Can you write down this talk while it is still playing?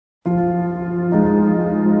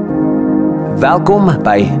Welkom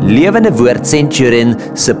by Lewende Woord Centurion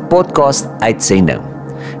se podcast uitsending.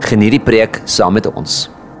 Geniet die preek saam met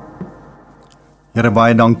ons. Here,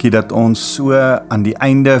 baie dankie dat ons so aan die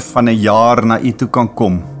einde van 'n jaar na U toe kan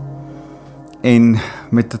kom. En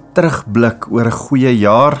met 'n terugblik oor 'n goeie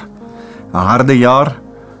jaar, 'n harde jaar,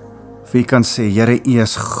 vir U kan sê, Here, U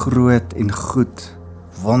is groot en goed.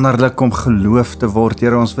 Wonderlik om geloof te word.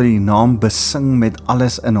 Here, ons wil U naam besing met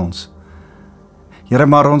alles in ons. Here,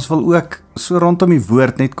 maar ons wil ook so rondom die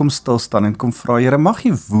woord net kom stilstaan en kom vra, Here, mag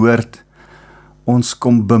die woord ons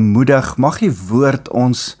kom bemoedig, mag die woord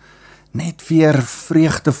ons net weer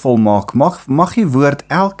vreugdevol maak, mag die woord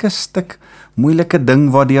elke stuk moeilike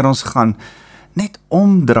ding waardeur ons gaan, net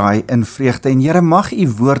omdraai in vreugde, en Here, mag die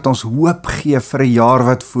woord ons hoop gee vir 'n jaar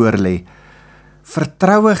wat voorlê,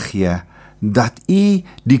 vertroue gee, dat U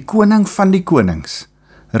die koning van die konings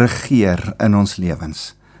regeer in ons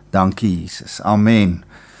lewens. Dankie Jesus, amen.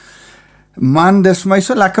 Man, dis vir my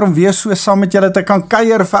so lekker om weer so saam met julle te kan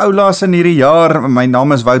kuier vir oulaas in hierdie jaar. My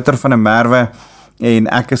naam is Wouter van Merwe en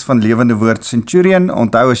ek is van Lewende Woord Centurion.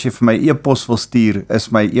 Onthou, as jy vir my e-pos wil stuur,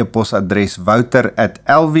 is my e-posadres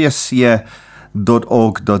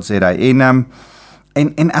wouter@lwc.org.za.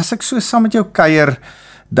 En as ek so saam met jou kuier,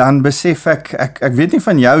 dan besef ek weet nie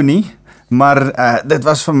van jou nie, maar dit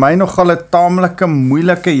was vir my nogal 'n taamlike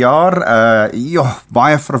moeilike jaar,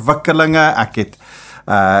 baie verwikkelinge. Ek het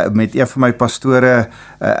met een van my pastore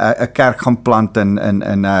 'n kerk gaan plant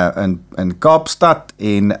in Kaapstad,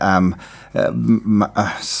 en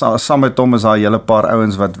saam met hom is daar 'n hele paar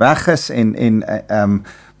ouens wat weg is, en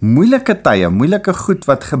moeilike tye, moeilike goed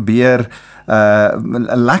wat gebeur,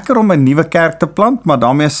 lekker om 'n nuwe kerk te plant, maar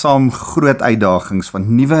daarmee saam groot uitdagings,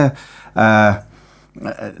 van nuwe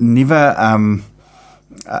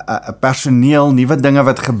personeel, nuwe dinge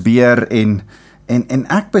wat gebeur, en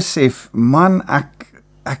ek besef, man, ek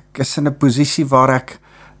is in 'n posisie waar ek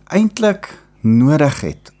eintlik nodig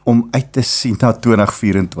het om uit te sien na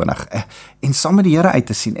 2024, en saam met die Here uit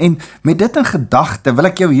te sien, en met dit in gedagte wil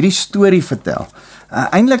ek jou hierdie storie vertel,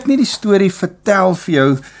 eintlik nie die storie vertel vir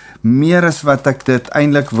jou meer as wat ek dit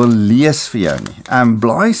eintlik wil lees vir jou nie,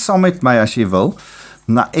 blaai saam met my as jy wil,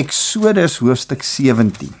 na Exodus hoofstuk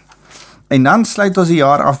 17. En dan sluit ons die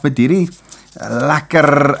jaar af met hierdie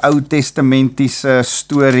lekker Ou Testamentiese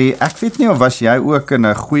storie. Ek weet nie of was jy ook in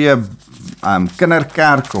 'n goeie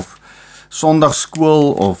kinderkerk of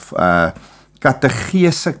sondagskool of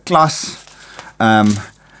kategese klas, en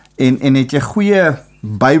het jy goeie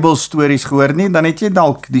Bybelstories gehoor nie, dan het jy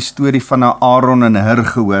dalk die storie van Aaron en Hur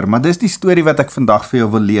gehoor, maar dis die storie wat ek vandag vir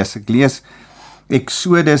jou wil lees. Ek lees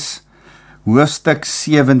Exodus hoofstuk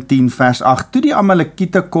 17 vers 8. Toe die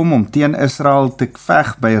Amalekiete kom om teen Israel te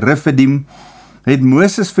veg by Refidim, het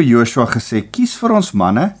Moses vir Joshua gesê, kies vir ons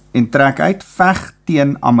manne en trek uit, veg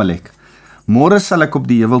teen Amalek. Môre sal ek op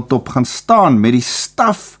die heuweltop gaan staan met die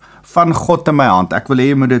staf van God in my hand. Ek wil hê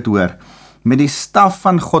jy moet dit hoor. Met die staf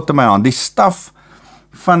van God in my hand. Die staf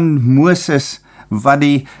van Moses wat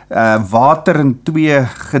die water in twee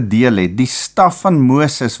gedeel het. Die staf van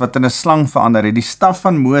Moses wat in 'n slang verander het. Die staf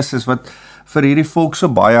van Moses wat vir hierdie volk so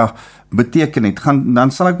baie beteken het.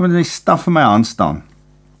 Dan sal ek met die staf in my hand staan.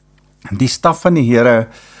 Die staf van die Here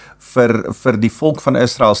vir die volk van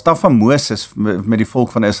Israel, staf van Moses met die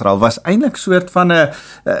volk van Israel, was eintlik soort van 'n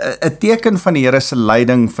teken van die Here se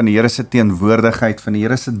leiding, van die Here se teenwoordigheid, van die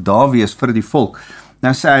Here se daarwees vir die volk.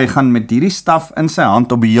 Nou sê hy gaan met hierdie staf in sy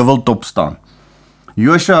hand op die heuweltop staan.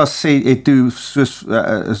 Joshua het toe,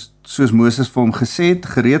 soos Moses vir hom gesê het,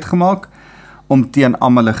 gereed gemaak om teen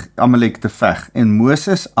Amalek te veg. En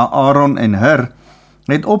Moses, Aaron en Hur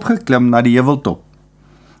het opgeklim na die heuweltop.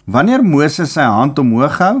 Wanneer Moses sy hand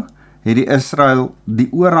omhoog hou, het die Israel die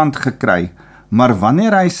oorhand gekry, maar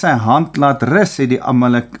wanneer hy sy hand laat rus, het die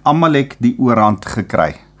Amalek die oorhand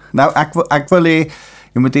gekry. Nou, ek wil hê,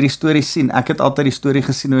 jy moet hierdie storie sien. Ek het altyd die storie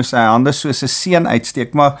gesien hoe sy hande soos 'n seën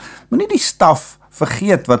uitsteek, maar moenie die staf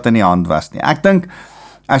vergeet wat in die hand was nie. Ek dink,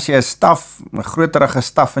 as jy 'n groterige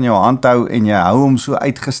staf in jou hand hou, en jy hou hom so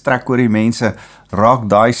uitgestrek oor die mense, raak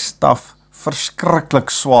daai staf verskriklik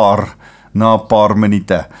swaar na 'n paar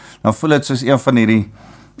minute. Dan voel dit soos een van hierdie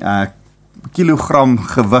kilogram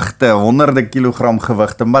gewigte, honderde kilogram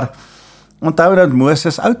gewigte, maar onthou dat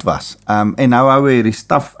Moses oud was, en nou hou hy hierdie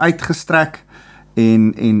staf uitgestrek,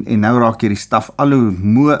 en nou raak hierdie staf al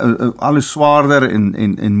hoe swaarder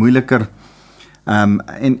en moeiliker,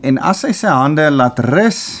 en as hy sy hande laat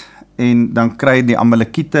rus, en dan kry die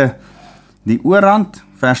Amalekiete die oorhand.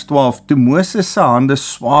 Vers 12, toe Moses se hande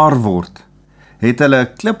swaar word, het hulle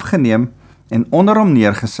 'n klip geneem en onder hom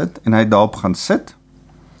neergesit, en hy daarop gaan sit,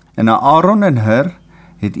 en Aaron en Hur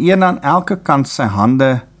het een aan elke kant sy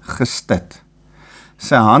hande gestit.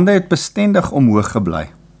 Sy hande het bestendig omhoog gebly,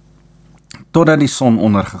 totdat die son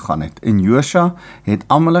ondergegaan het. En Josua het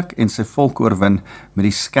Amalek en sy volk oorwin met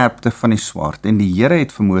die skerpte van die swaard. En die Here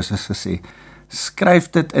het vir Moses gesê, skryf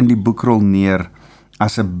dit in die boekrol neer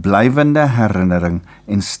as 'n blywende herinnering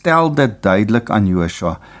en stel dit duidelik aan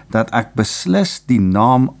Josua, dat ek beslis die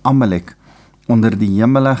naam Amalek onder die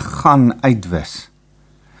hemele gaan uitwis.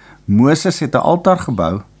 Moses het 'n altaar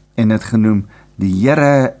gebou en het genoem, die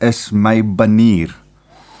Here is my Banier.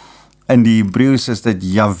 In die Hebreëus is dit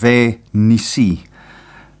Yahweh Nissi.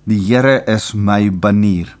 Die Here is my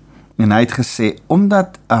Banier. En hy het gesê,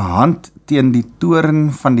 omdat 'n hand teen die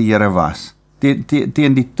toren van die Here was,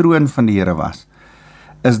 teen die troon van die Here was,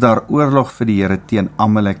 is daar oorlog vir die Here teen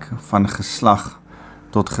Amalek van geslag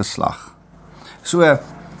tot geslag. So,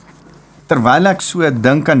 terwyl ek so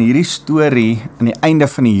dink aan hierdie storie aan die einde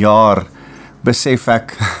van die jaar, besef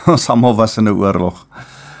ek, ons almal was in 'n oorlog.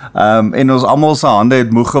 En ons almal se hande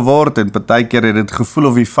het moeg geword en partykeer het dit gevoel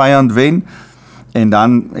of die vyand wen, en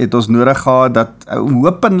dan het ons nodig gehad dat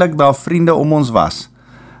hopelik daar vriende om ons was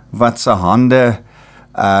wat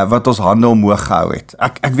ons hande omhoog gehou het.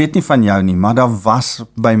 Ek weet nie van jou nie, maar daar was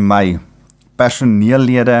by my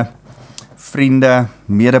personeellede, vriende,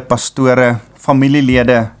 medepastore,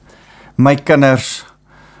 familielede, my kinders,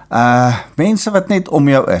 mense wat net om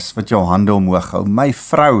jou is, wat jou hande omhoog hou, my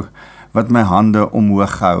vrou wat my hande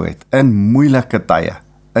omhoog gehou het, in moeilike tye,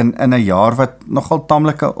 in 'n jaar wat nogal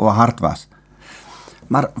taamlik hard was.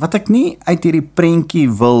 Maar wat ek nie uit hierdie prentjie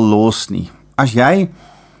wil los nie, as jy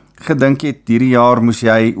gedink het, hierdie jaar moes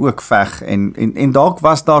jy ook veg, en dalk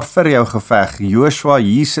was daar vir jou geveg, Joshua,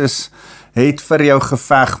 Jesus het vir jou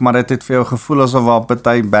geveg, maar dit het vir jou gevoel asof daar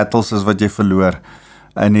party battles is wat jy verloor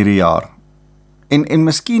in hierdie jaar. En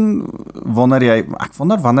miskien wonder jy, ek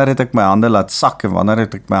wonder wanneer het ek my hande laat sak en wanneer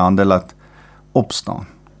het ek my hande laat opstaan.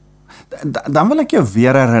 Dan wil ek jou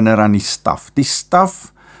weer herinner aan die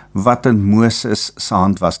staf wat in Moses se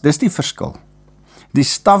hand was. Dis die verskil. Die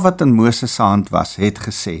staf wat in Moses se hand was, het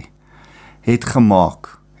gesê, het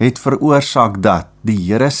gemaak, het veroorsaak dat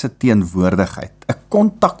die Here se teenwoordigheid, 'n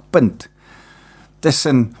kontakpunt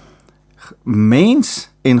tussen mens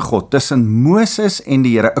en God, tussen Moses en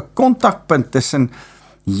die Here, 'n kontakpunt tussen,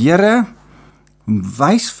 Here,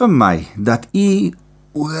 wys vir my dat U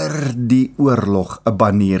oor die oorlog 'n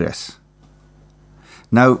banier is.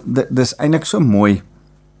 Nou, dis eintlik so mooi,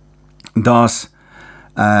 daar's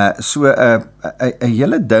so 'n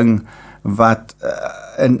hele ding wat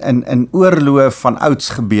in oorloë van ouds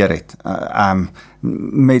gebeur het.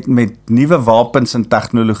 Met nuwe wapens en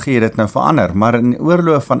tegnologie het dit nou verander, maar in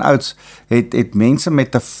oorloë van ouds het mense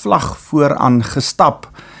met 'n vlag vooraan gestap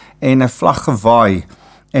en 'n vlag gewaai,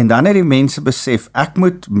 en dan het die mense besef, ek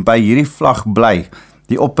moet by hierdie vlag bly.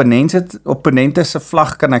 Die opponente se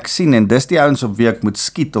vlag kan ek sien, en dis die ouens op wie ek moet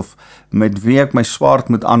skiet, of met wie ek my swaard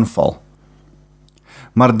moet aanval.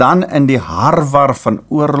 Maar dan in die harwar van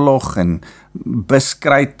oorlog en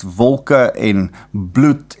beskruit wolke en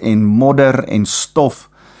bloed en modder en stof,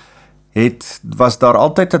 was daar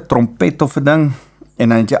altyd 'n trompet of 'n ding, en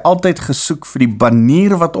dan het jy altyd gesoek vir die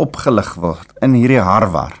banier wat opgelig word in hierdie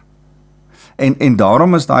harwar. En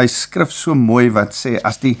daarom is daai skrif so mooi wat sê,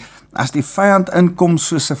 as die vyand inkom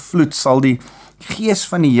soos 'n vloed, sal die Gees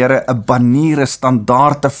van die Here 'n banier, 'n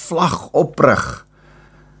standaard, 'n vlag oprig.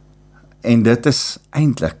 En dit is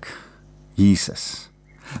eintlik Jesus.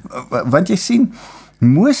 Want jy sien,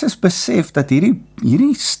 Moses besef dat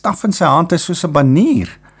hierdie staf in sy hand is soos 'n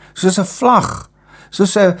banier, soos 'n vlag,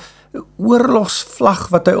 soos 'n oorlogsvlag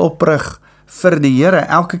wat hy oprig vir die Here.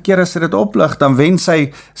 Elke keer as hy dit oplig, dan wen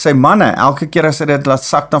sy manne. Elke keer as hy dit laat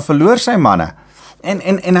sak, dan verloor sy manne.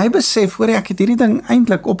 En hy besef, hoor, ek het hierdie ding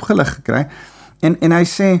eintlik opgelig gekry. En hy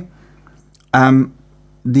sê,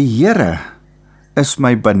 die Here is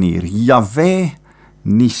my banier, Yahweh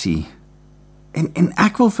Nissi. En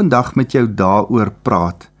ek wil vandag met jou daaroor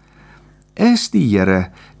praat. Is die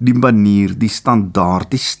Here die banier, die standaard,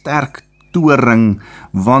 die sterk toring,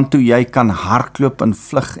 want toe jy kan hardloop en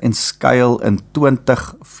vlug en skuil in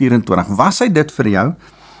 2024? Was hy dit vir jou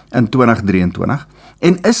in 2023?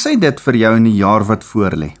 En is hy dit vir jou in die jaar wat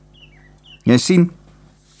voorlê? Jy sien,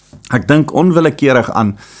 ek dink onwillekeurig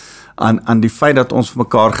aan die feit dat ons vir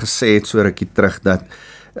mekaar gesê het so rukkie terug, dat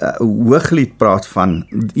Hooglied praat van,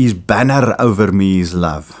 His banner over me is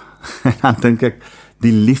love. En dan dink ek,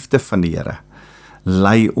 die liefde van die Here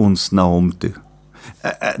lei ons na hom toe.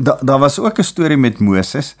 Daar was ook 'n storie met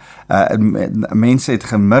Moses, mense het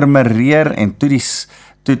gemurmureer, en toe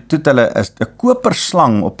hulle 'n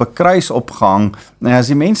koperslang op 'n kruis opgehang, en as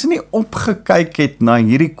die mense nie opgekyk het na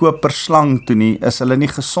hierdie koperslang toe nie, is hulle nie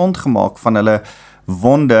gesond gemaak van hulle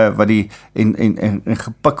wonde wat en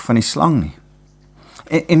gepik van die slang nie.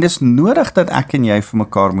 En dis nodig dat ek en jy vir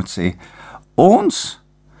mekaar moet sê, ons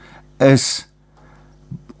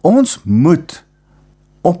moet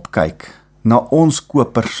opkyk na ons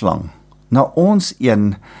koperslang, na ons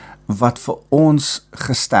een wat vir ons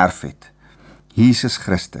gesterf het, Jesus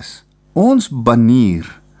Christus. Ons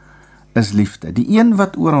banier is liefde, die een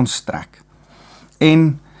wat oor ons strek.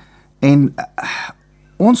 En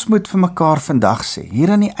ons moet vir mekaar vandag sê,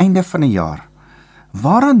 hier aan die einde van die jaar,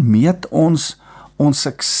 waaraan meet ons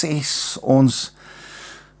sukses, ons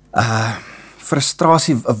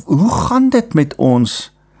frustrasie, hoe gaan dit met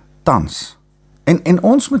ons tans? En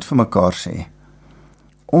ons moet vir mekaar sê,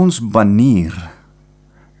 ons banier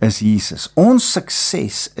is Jesus, ons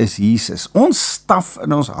sukses is Jesus, ons staf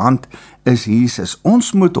in ons hand is Jesus,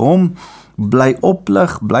 ons moet hom bly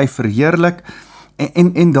oplig, bly verheerlik,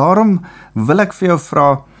 en daarom wil ek vir jou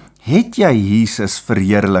vra, het jy Jesus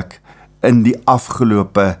verheerlik in die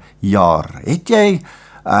afgelope jaar? Het jy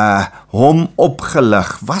hom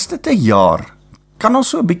opgelig? Was dit 'n jaar? Kan ons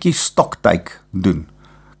so 'n bietjie stoktyk doen?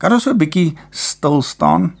 Kan ons so 'n bietjie stil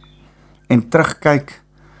staan en terugkyk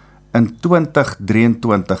in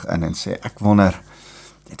 2023 in en sê, ek wonder,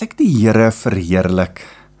 het ek die Here verheerlik?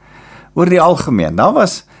 Oor die algemeen, daar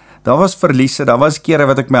was verliese, daar was kere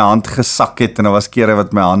wat ek my hand gesak het, en daar was kere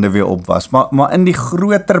wat my hande weer op was, maar in die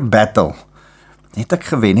groter battle, het ek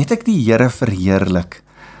gewen, het ek die Here verheerlik?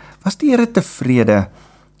 Was die Here tevrede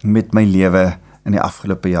met my lewe in die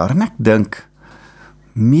afgelope jaar? En ek dink,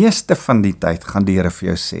 meeste van die tyd gaan die Here vir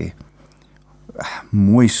jou sê,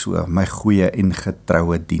 mooi so, my goeie en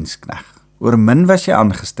getroue dienskneg. Oor min was jy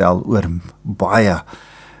aangestel, oor baie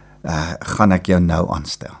gaan ek jou nou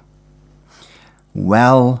aanstel.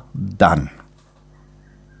 Well done.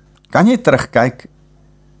 Kan jy terugkyk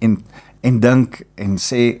en dink en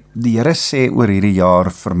sê, die Here sê oor hierdie jaar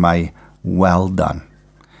vir my, well done.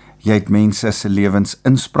 Jy het mense se lewens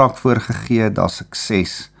inspraak voorgegee, daar's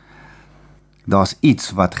sukses, daar's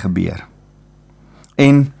iets wat gebeur.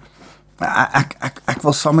 En ek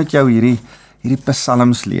wil saam met jou hierdie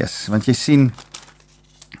psalms lees, want jy sien,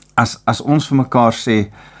 as ons vir mekaar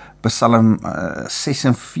sê, Psalm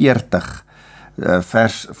 46,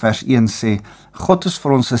 vers 1 sê, God is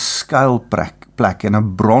vir ons 'n skuilplek en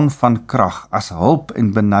 'n bron van krag, as hulp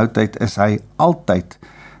en benoudheid is hy altyd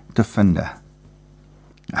te vind.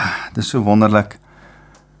 Dit is so wonderlik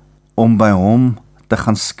om by hom te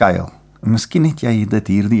gaan skuil. En miskien het jy dit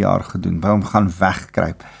hierdie jaar gedoen, by hom gaan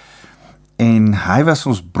wegkruip. En hy was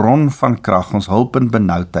ons bron van krag, ons hulp en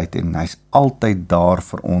benoudheid, en hy's altyd daar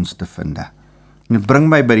vir ons te vind. En dit bring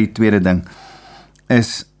my by die tweede ding,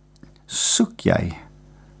 is, soek jy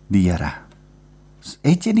die Here?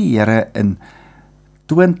 Het jy die Here in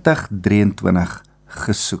 2023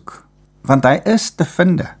 gesoek? Want hy is te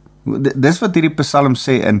vind. Dis wat hierdie Psalm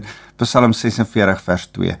sê in Psalm 46 vers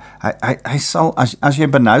 2. Hy sal, as jy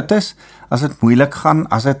benoud is, as dit moeilik gaan,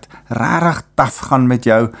 as dit regtig taaf gaan met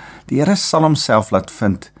jou, die Here sal homself laat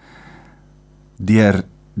vind deur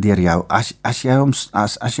jou, as jy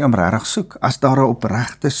hom regtig soek, as daar 'n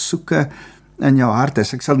opregte soeke in jou hart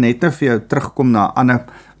is. Ek sal net nou vir jou terugkom na 'n ander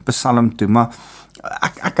Psalm toe, maar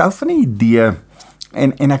ek hou van die idee,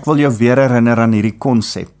 en ek wil jou weer herinner aan hierdie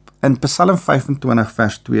konsep. In Psalm 25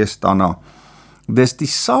 vers 2 staan daar, dis die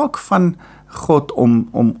saak van God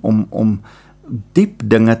om diep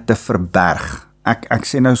dinge te verberg. Ek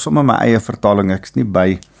sê nou sommer my eie vertaling, ek is nie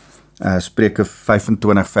by Spreuke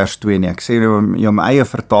 25 vers 2 nie, ek sê nou my eie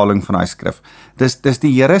vertaling van die skrif. Dis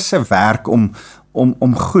die Here se werk om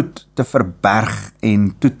goed te verberg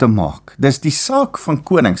en toe te maak. Dis die saak van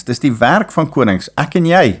konings, dis die werk van konings, ek en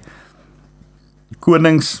jy,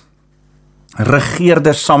 konings,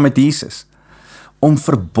 regeerders saam met Jesus, om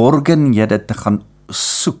verborgenhede te gaan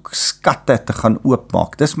soek, skatte te gaan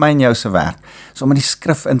oopmaak. Dis my en jou se werk, so om in die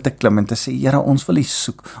skrif in te klim en te sê, Here, ons wil U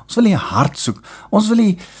soek, ons wil U hart soek, ons wil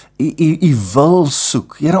U wil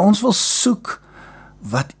soek, Here, ons wil soek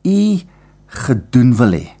wat U gedoen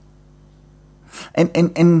wil hê.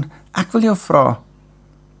 En ek wil jou vra,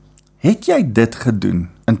 het jy dit gedoen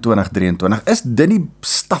in 2023? Is dit die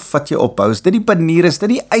staf wat jy ophou? Is dit die banier? Is dit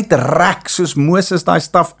die uitrek, soos Moses daai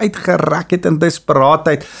staf uitgerek het in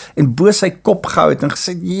desperaatheid en bo sy kop gehou het en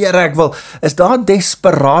gesê, Here, ek wil, is daar 'n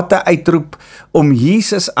desperate uitroep om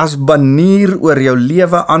Jesus as banier oor jou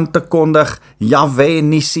lewe aan te kondig? Jahwe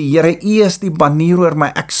Nissi, Here, U is die banier oor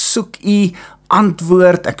my, ek soek U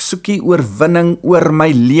antwoord, ek soek U oorwinning oor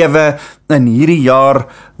my lewe in hierdie jaar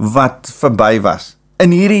wat verby was,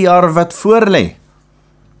 in hierdie jaar wat voorlê.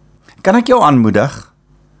 Kan ek jou aanmoedig?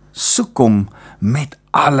 Soek hom met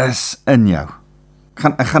alles in jou.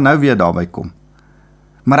 Ek gaan nou weer daarby kom.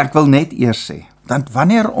 Maar ek wil net eers sê, dat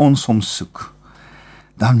wanneer ons hom soek,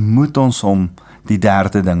 dan moet ons hom, die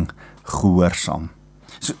derde ding, gehoorsaam.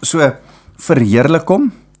 So verheerlik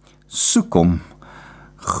hom, soek hom,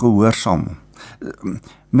 gehoorsaam hom.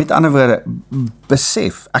 Met ander woorde,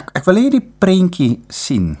 besef, ek wil hier die prentjie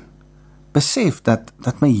sien, besef dat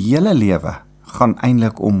my hele lewe gaan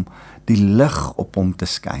eintlik om die lig op hom te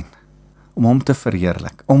skyn, om hom te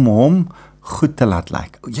verheerlik, om hom goed te laat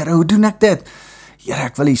lyk. Here, hoe doen ek dit? Here,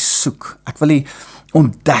 ek wil U soek, ek wil U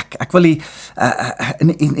ontdek, ek wil U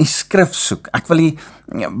in die skrif soek, ek wil U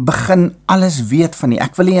begin alles weet van U,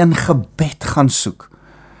 ek wil U in gebed gaan soek.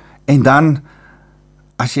 En dan,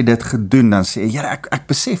 as jy dit gedoen, dan sê jy, Here, ek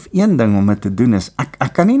besef een ding om dit te doen is,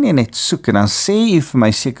 ek kan nie net soek, en dan sê jy vir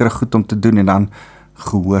my sekere goed om te doen, en dan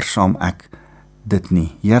gehoorsaam ek dit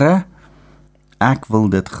nie. Here, ek wil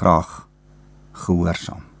dit graag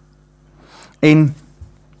gehoorsaam. En,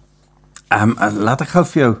 laat ek gou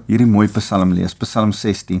vir jou hierdie mooi Psalm lees, Psalm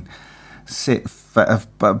 16,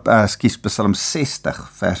 Psalm 60,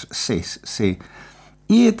 vers 6, sê,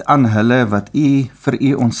 U het aan hulle wat U vir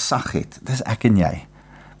U ontzag het, dis ek en jy,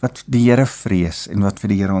 wat die Here vrees en wat vir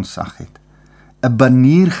die Here ontzag het, 'n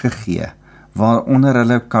banier gegee, waaronder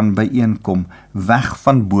hulle kan byeenkom, weg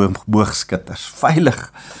van boogskutters,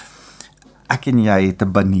 veilig. Ek en jy het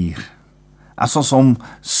 'n banier. As ons hom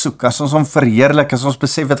soek, as ons hom verheerlik, as ons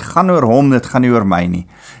besef, dit gaan oor hom, dit gaan nie oor my nie,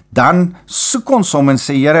 dan soek ons hom en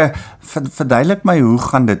sê, Here, verduidelik my, hoe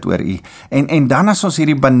gaan dit oor U? En dan as ons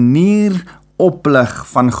hierdie banier oplig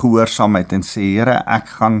van gehoorsaamheid en sê, Here, ek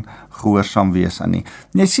gaan gehoorsaam wees aan U.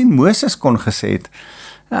 Jy sien, Moses kon gesê het,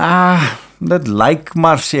 dit lyk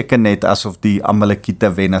maar seker net asof die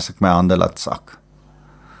Amalekiete wen as ek my hande laat sak.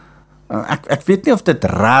 Ek weet nie of dit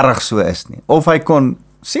rarig so is nie, of hy kon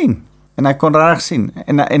sien, en hy kon rarig sien,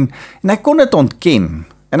 en hy kon dit ontken,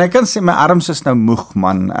 en hy kan sê, my arms is nou moeg,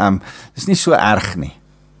 man, is nie so erg nie.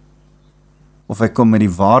 Of hy kon met die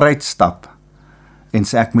waarheid stap, en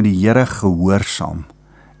sê, ek moet die Here gehoorsaam,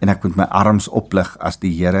 en ek moet my arms oplig, as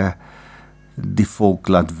die Here die volk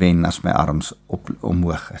laat wen, as my arms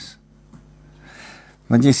omhoog is.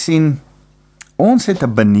 Want jy sien, ons het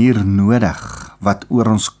 'n banier nodig, wat oor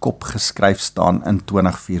ons kop geskryf staan in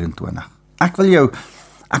 2024. Ek wil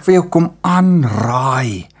jou kom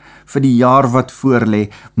aanraai vir die jaar wat voorlê.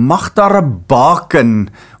 Mag daar 'n baken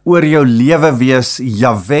oor jou lewe wees,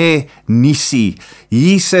 Jahwe Nissi,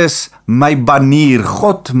 Jesus my banier,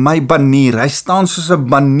 God my banier. Hy staan soos 'n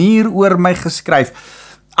banier oor my geskryf.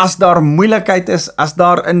 As daar moeilikheid is, as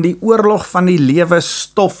daar in die oorlog van die lewe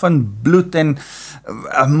stof en bloed en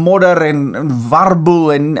modder en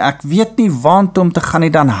warboel en ek weet nie waantoe om te gaan nie,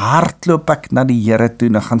 dan hardloop ek na die Here toe,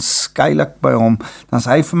 dan gaan skuil ek by hom, dan is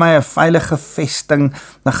hy vir my 'n veilige vesting,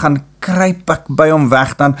 dan gaan kruip ek by hom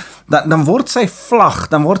weg, dan word sy vlag,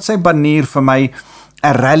 dan word sy banier vir my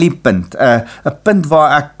 'n rallypunt, 'n punt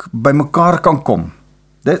waar ek by mekaar kan kom.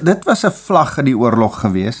 Dit was 'n vlag in die oorlog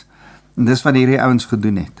gewees, en dis wat hierdie ouens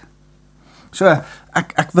gedoen het. So,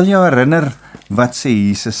 ek wil jou herinner, wat sê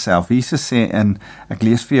Jesus self? Jesus sê ek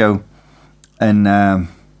lees vir jou in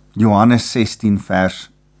Johannes 16 vers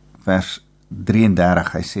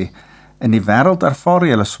 33, hy sê, in die wêreld ervaar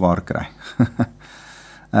julle swaar kry.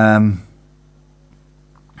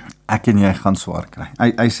 Ek en jy gaan swaar kry.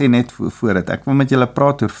 Hy sê net voor dit, ek wil met julle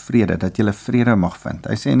praat oor vrede, dat julle vrede mag vind.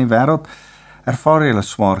 Hy sê, in die wêreld ervaar julle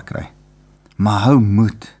swaar kry, maar hou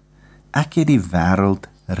moed, ek het die wêreld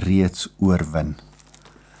reeds oorwin.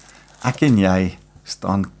 Ek en jy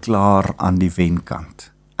staan klaar aan die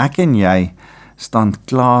wenkant. Ek en jy staan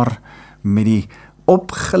klaar met die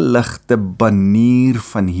opgeligte banier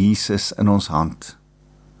van Jesus in ons hand.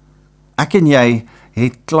 Ek en jy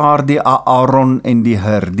het klaar die Aaron en die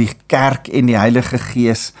Hur, die kerk en die Heilige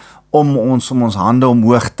Gees om ons hande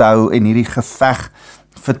omhoog te hou en hierdie geveg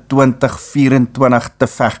vir 2024 te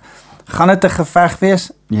veg. Gaan dit 'n geveg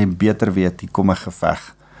wees? Jy beter weet, hier kom 'n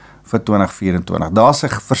geveg vir 2024. Daar's 'n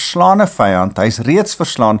verslaane vyand, hy's reeds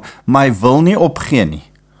verslaan, maar hy wil nie opgee nie.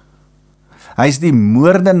 Hy's die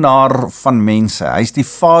moordenaar van mense, hy's die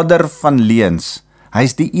vader van leuns,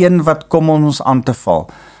 hy's die een wat kom om ons aan te val.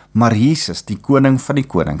 Maar Jesus, die koning van die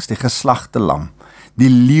konings, die geslagte lam, die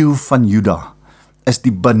leeu van Juda, is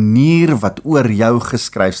die banier wat oor jou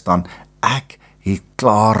geskryf staan. Ek het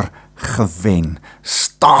klaar gewen.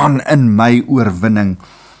 Staan in my oorwinning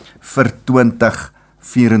vir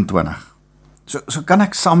 2024. So kan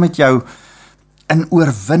ek saam met jou in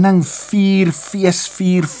oorwinning fees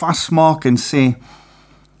vier vasmaak en sê,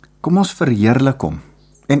 kom ons verheerlik hom.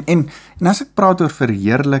 En as ek praat oor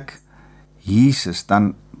verheerlik Jesus,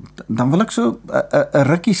 dan wil ek so 'n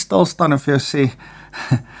rukkie stil staan en vir jou sê,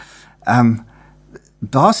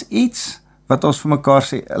 daar's iets wat ons vir mekaar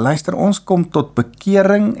sê, luister, ons kom tot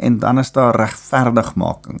bekering en dan is daar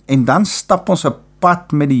regverdigmaking. En dan stap ons 'n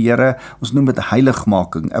pad met die Here, ons noem dit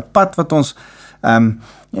heiligmaking, 'n pad wat ons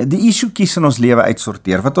die issuekies in ons lewe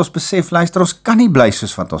uitsorteer, wat ons besef, luister, ons kan nie bly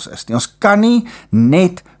soos wat ons is nie, ons kan nie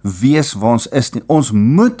net wees waar ons is nie, ons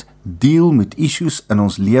moet deel met issues in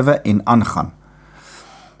ons lewe en aangaan.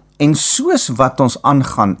 En soos wat ons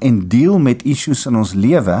aangaan en deel met issues in ons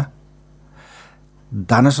lewe,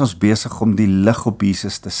 dan is ons besig om die lig op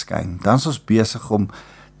Jesus te skyn. Dan is ons besig om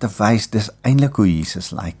te wys, dis eintlik hoe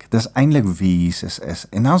Jesus lyk. Dis eintlik wie Jesus is.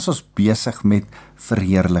 En dan is ons besig met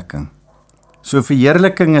verheerliking. So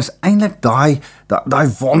verheerliking is eintlik daai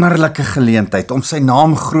wonderlike geleentheid om sy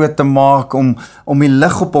naam groot te maak, om die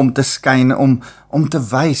lig op hom te skyn, om te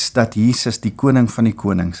wys dat Jesus die koning van die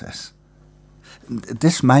konings is.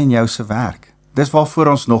 Dis my en jou se werk. Dis waarvoor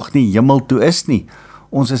ons nog nie hemel toe is nie.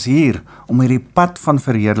 Ons is hier om hierdie pad van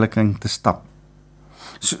verheerliking te stap.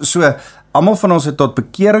 So almal van ons het tot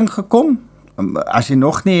bekering gekom. As jy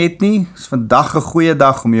nog nie het nie, is vandag 'n goeie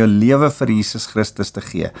dag om jou lewe vir Jesus Christus te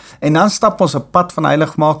gee. En dan stap ons 'n pad van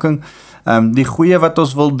heiligmaking. Die goeie wat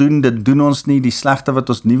ons wil doen, dit doen ons nie. Die slegte wat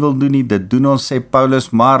ons nie wil doen nie, dit doen ons, sê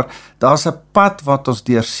Paulus. Maar daar's 'n pad wat ons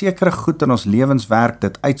deur sekere goed in ons lewens werk,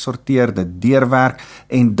 dit uitsorteer, dit deurwerk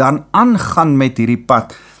en dan aangaan met hierdie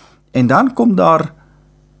pad. En dan kom daar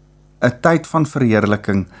 'n tyd van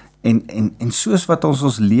verheerliking en soos wat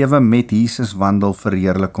ons lewe met Jesus wandel,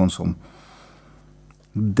 verheerlik ons hom.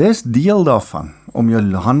 Dis deel daarvan, om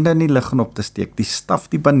jou hande in die lig en op te steek, die staf,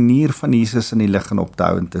 die banier van Jesus in die lig en op te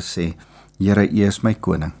hou en te sê, Here, U is my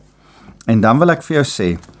koning. En dan wil ek vir jou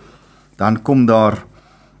sê, dan kom daar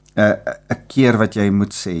 'n keer wat jy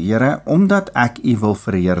moet sê, Here, omdat ek U wil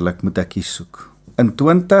verheerlik, moet ek U soek. In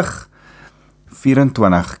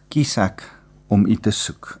 2024 kies ek om U te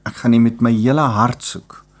soek. Ek gaan U met my hele hart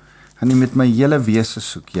soek. Ek gaan U met my hele wese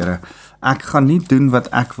soek, Here. Ek gaan nie doen wat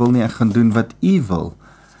ek wil nie, ek gaan doen wat U wil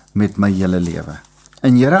met my hele lewe.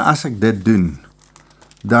 En Here, as ek dit doen,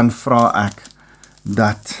 dan vra ek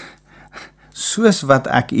dat soos wat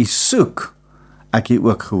ek U soek, ek U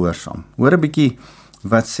ook gehoorsaam. Hoor 'n bietjie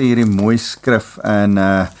wat sê hierdie mooi skrif in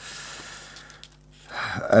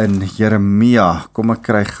Jeremia. Kom ek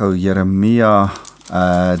kry gou Jeremia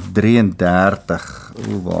 33.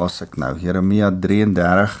 Waar is ek nou? Jeremia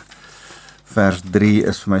 33 vers 3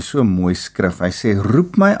 is vir my so 'n mooi skrif. Hy sê,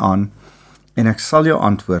 roep my aan en ek sal jou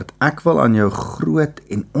antwoord. Ek wil aan jou groot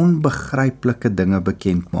en onbegryplike dinge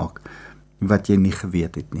bekend maak wat jy nie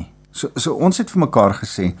geweet het nie. So ons het vir mekaar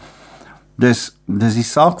gesê, dis die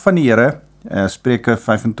saak van die Here, Spreuke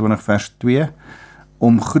 25 vers 2,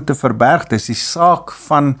 om goed te verberg. Dis die saak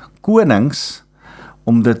van konings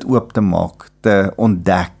om dit oop te maak, te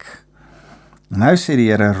ontdek. Nou sê die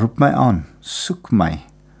Here, roep my aan, soek my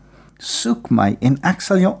en ek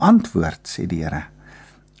sal jou antwoord, sê die Here.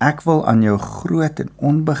 Ek wil aan jou groot en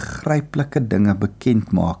onbegryplike dinge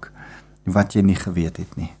bekend maak wat jy nie geweet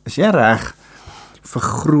het nie. Is jy reg vir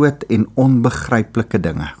groot en onbegryplike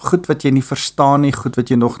dinge? Goed wat jy nie verstaan nie, goed wat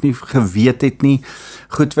jy nog nie geweet het nie,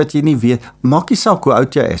 goed wat jy nie weet, maak nie saak hoe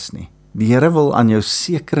oud jy is nie. Die Here wil aan jou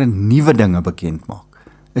sekere nuwe dinge bekend maak.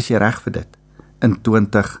 Is jy reg vir dit? In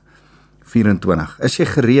 2024. Is jy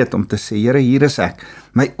gereed om te sê, Here, hier is ek.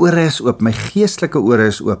 My ore is oop, my geestelike ore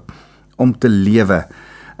is oop om te lewe,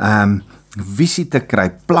 visie te kry,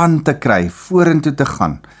 plan te kry, vorentoe te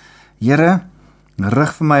gaan. Here,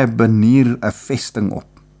 rig vir my 'n banier, 'n vesting op.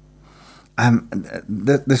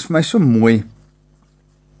 Dit is vir my so mooi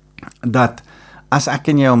dat as ek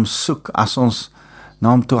en jy hom soek, as ons na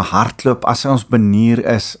hom toe hardloop, as hy ons banier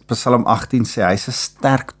is, Psalm 18 sê, hy is 'n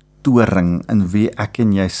sterk toring in wie ek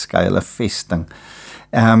en jy skuil, 'n vesting.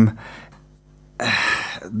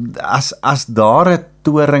 As daar 'n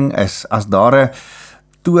toring is, as daar 'n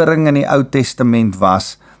toring in die Ou Testament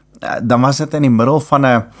was, dan was dit in die middel van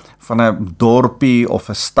 'n dorpie of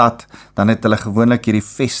 'n stad, dan het hulle gewoonlik hierdie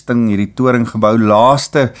vesting, hierdie toring gebou,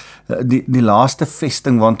 die laaste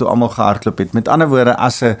vesting waartoe almal gehardloop het. Met ander woorde,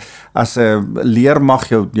 as 'n leermag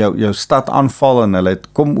jou stad aanval en hulle het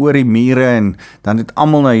kom oor die mure en dan het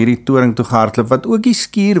almal na hierdie toring toe gehardloop, wat ook die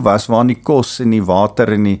skuur was waar die kos en die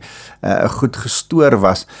water en die goed gestoor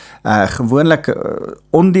was. Gewoonlik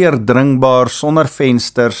ondeurdringbaar, sonder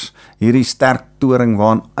vensters, hierdie sterk toring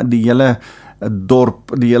waarin die hele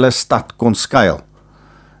dorp, die hele stad kon skuil.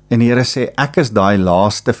 En die Here sê, ek is daai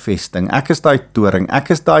laaste vesting, ek is daai toring,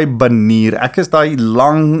 ek is daai banier, ek is daai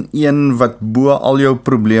lang een wat bo al jou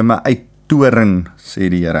probleme uittoring, sê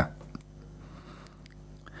die Here.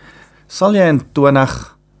 Sal jy in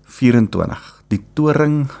 2024 die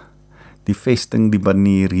toring, die vesting, die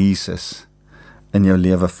banier Jesus in jou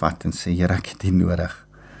lewe vat en sê, Here, ek het U nodig.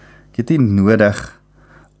 Ek het U nodig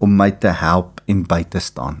om my te help en by te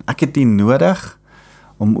staan. Ek het U nodig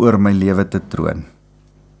om oor my lewe te troon.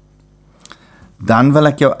 Dan wil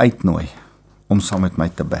ek jou uitnooi om saam met my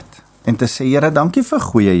te bid. En te sê, Here, dankie vir 'n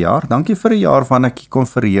goeie jaar. Dankie vir 'n jaar waarin ek U kon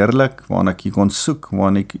verheerlik, waarin ek U kon soek,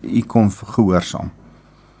 waarin ek U kon gehoorsaam.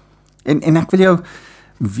 En ek wil jou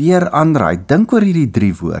weer aanraai. Dink oor hierdie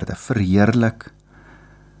 3 woorde: verheerlik,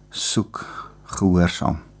 soek,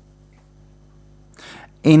 gehoorsaam.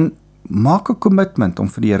 En maak 'n kommitment om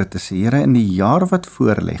vir die Here te sê, Here, in die jaar wat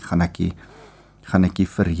voorlê, gaan ek U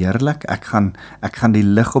verheerlik, ek gaan die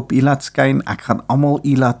lig op U laat skyn, ek gaan almal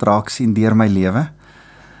U laat raak sien deur my lewe,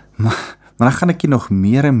 maar dan gaan ek U nog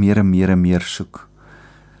meer en meer soek,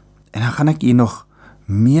 en dan gaan ek U nog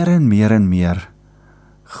meer en meer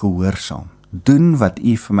gehoorsaam, doen wat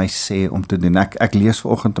U vir my sê om te doen. Ek lees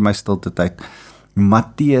vanoggend in my stilte tyd,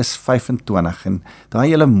 Matteus 25, en daai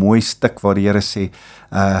hele mooi stuk waar die Here sê,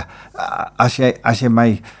 as jy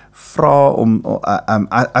my vra om,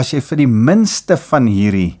 as jy vir die minste van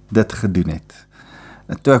hierdie dit gedoen het.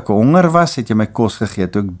 Toe ek honger was, het jy my kos gegee.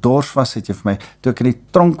 Toe ek dors was, het jy vir my, toe ek in die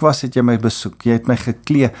tronk was, het jy my besoek. Jy het my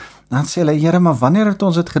geklee. Dan sê hulle, Here, maar wanneer het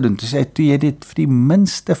ons dit gedoen? Toe sê hy, toe jy dit vir die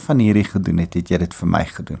minste van hierdie gedoen het, het jy dit vir my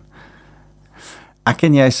gedoen. Ek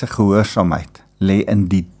en jy se gehoorsaamheid lê in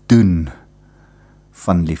die doen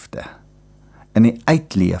van liefde, in die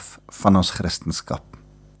uitleef van ons Christenskap.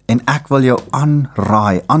 En ek wil jou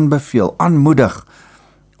aanraai, aanbeveel, aanmoedig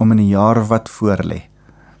om in die jaar wat voorlê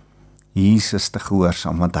Jesus te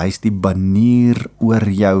gehoorsaam, want hy is die banier oor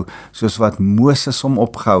jou, soos wat Moses hom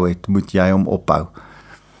opgehou het, moet jy hom ophou.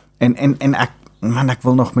 En ek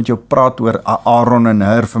wil nog met jou praat oor Aaron en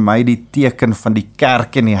Hur, vir my die teken van die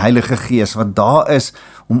kerk en die Heilige Gees, wat daar is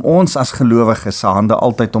om ons as gelowiges se hande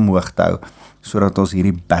altyd omhoog te hou, sodat ons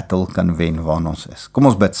hierdie battle kan wen waarin ons is. Kom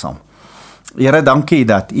ons bid saam. Here, dankie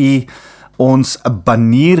dat U ons 'n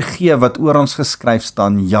banier gee wat oor ons geskryf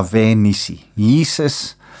staan, Jahwe Nissi.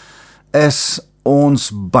 Jesus is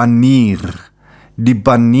ons banier. Die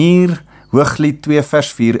banier, Hooglied 2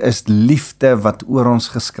 vers 4, is liefde wat oor ons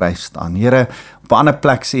geskryf staan. Here, op 'n ander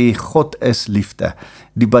plek sê God is liefde.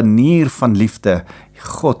 Die banier van liefde,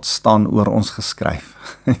 God staan oor ons geskryf.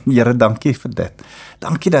 Here, dankie vir dit.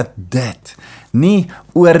 Dankie dat dit nie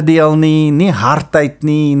oordeel nie hardheid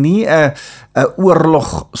nie 'n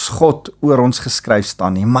oorlogsgod oor ons geskryf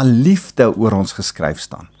staan nie, maar liefde oor ons geskryf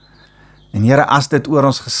staan. En Here, as dit oor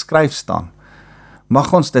ons geskryf staan,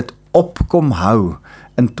 mag ons dit opkom hou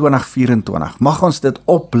in 2024. Mag ons dit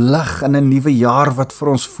oplig in 'n nuwe jaar wat vir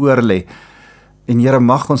ons voorlê. En Here,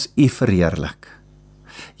 mag ons U verheerlik.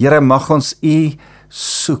 Here, mag ons U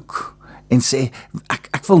soek en sê,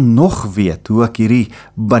 ek wil nog weet hoe ek hierdie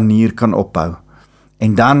banier kan ophou.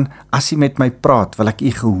 En dan, as U met my praat, wil ek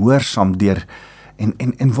U gehoorsaam deur,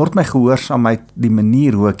 en word my gehoorsaamheid die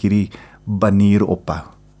manier hoe ek hierdie banier ophou.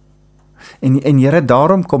 En Here,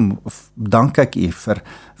 daarom dank ek U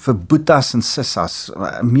vir boetas en sissas,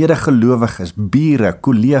 medegelowiges, bure,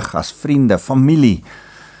 kollegas, vriende, familie,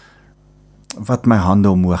 wat my hande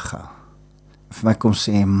omhoog hou. Vir my kom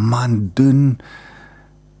sê, man, doen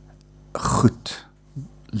goed,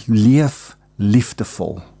 leef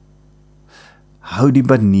liefdevol, hou die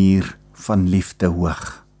banier van liefde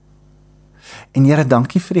hoog. En Here,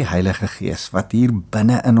 dankie vir die Heilige Gees, wat hier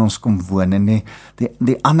binne in ons kom woon, en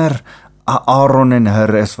die ander Aaron en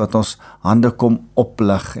Hur is, wat ons hande kom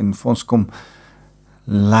oplig, en vir ons kom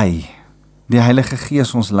lei. Die Heilige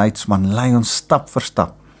Gees, ons leidsman, lei ons stap vir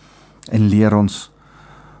stap, en leer ons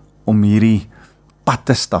om hierdie pad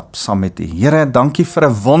te stap saam met U. Here, dankie vir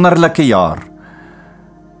 'n wonderlike jaar,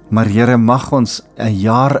 maar Here, mag ons 'n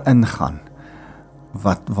jaar ingaan,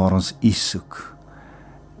 waar ons U soek,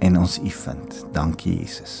 en ons U vind. Dankie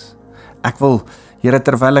Jesus. Ek wil, Here,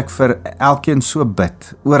 terwyl ek vir elkeen so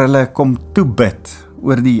bid, oor hulle kom toe bid,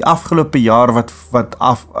 oor die afgelope jaar wat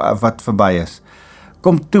verby is,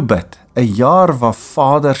 kom toe bid, 'n jaar waar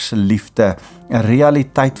Vader se liefde 'n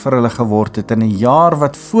realiteit vir hulle geword het, en 'n jaar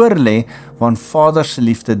wat voorlê, waarin Vader se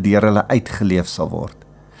liefde deur hulle uitgeleef sal word.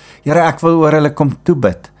 Here, ek wil oor hulle kom toe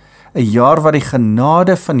bid, 'n jaar waar die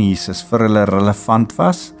genade van Jesus vir hulle relevant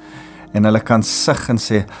was, en hulle kan sug en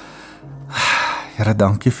sê, Here,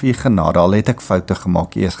 dankie vir U genade, al het ek foute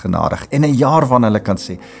gemaak, U is genadig. En 'n jaar waarin hulle kan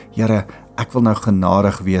sê, Here, ek wil nou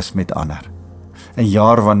genadig wees met ander. 'n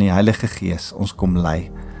jaar waarin die Heilige Gees ons kom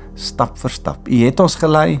lei, stap vir stap. U het ons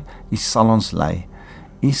gelei, U sal ons lei.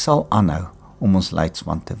 U sal aanhou om ons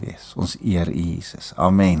leidsman te wees. Ons eer U, Jesus.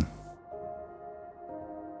 Amen.